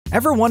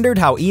Ever wondered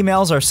how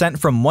emails are sent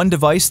from one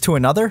device to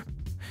another?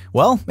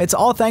 Well, it's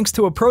all thanks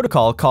to a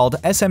protocol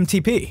called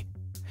SMTP.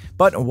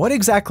 But what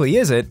exactly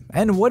is it,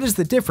 and what is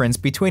the difference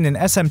between an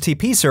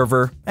SMTP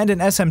server and an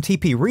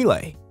SMTP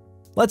relay?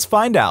 Let's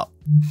find out.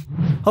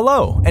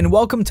 Hello, and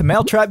welcome to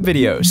Mailtrap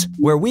Videos,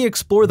 where we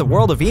explore the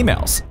world of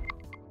emails.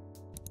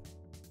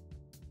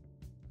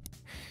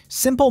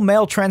 Simple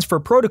Mail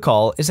Transfer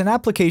Protocol is an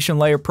application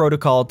layer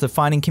protocol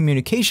defining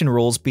communication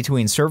rules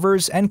between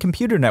servers and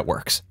computer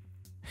networks.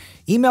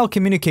 Email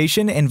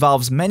communication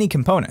involves many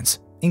components,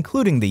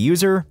 including the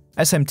user,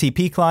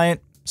 SMTP client,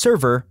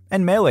 server,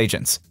 and mail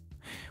agents.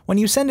 When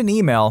you send an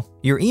email,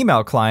 your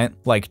email client,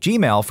 like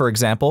Gmail for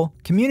example,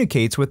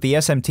 communicates with the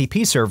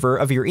SMTP server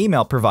of your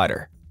email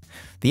provider.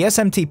 The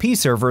SMTP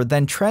server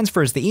then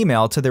transfers the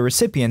email to the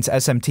recipient's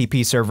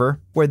SMTP server,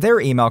 where their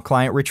email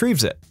client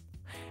retrieves it.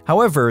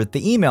 However,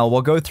 the email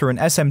will go through an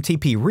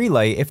SMTP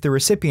relay if the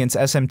recipient's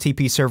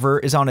SMTP server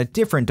is on a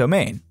different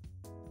domain.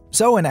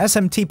 So an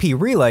SMTP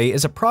relay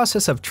is a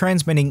process of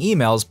transmitting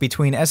emails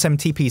between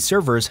SMTP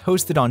servers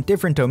hosted on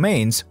different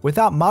domains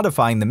without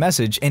modifying the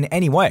message in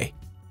any way.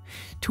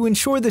 To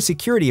ensure the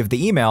security of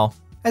the email,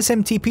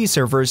 SMTP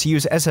servers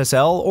use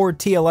SSL or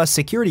TLS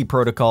security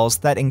protocols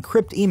that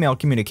encrypt email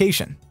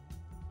communication.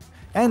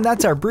 And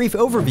that's our brief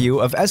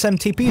overview of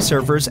SMTP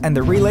servers and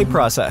the relay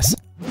process.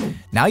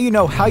 Now you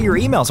know how your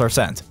emails are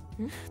sent.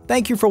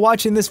 Thank you for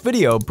watching this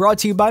video brought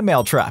to you by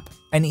Mailtrap,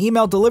 an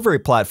email delivery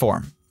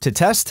platform to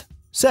test,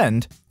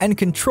 send, and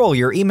control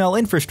your email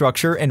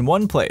infrastructure in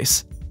one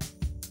place.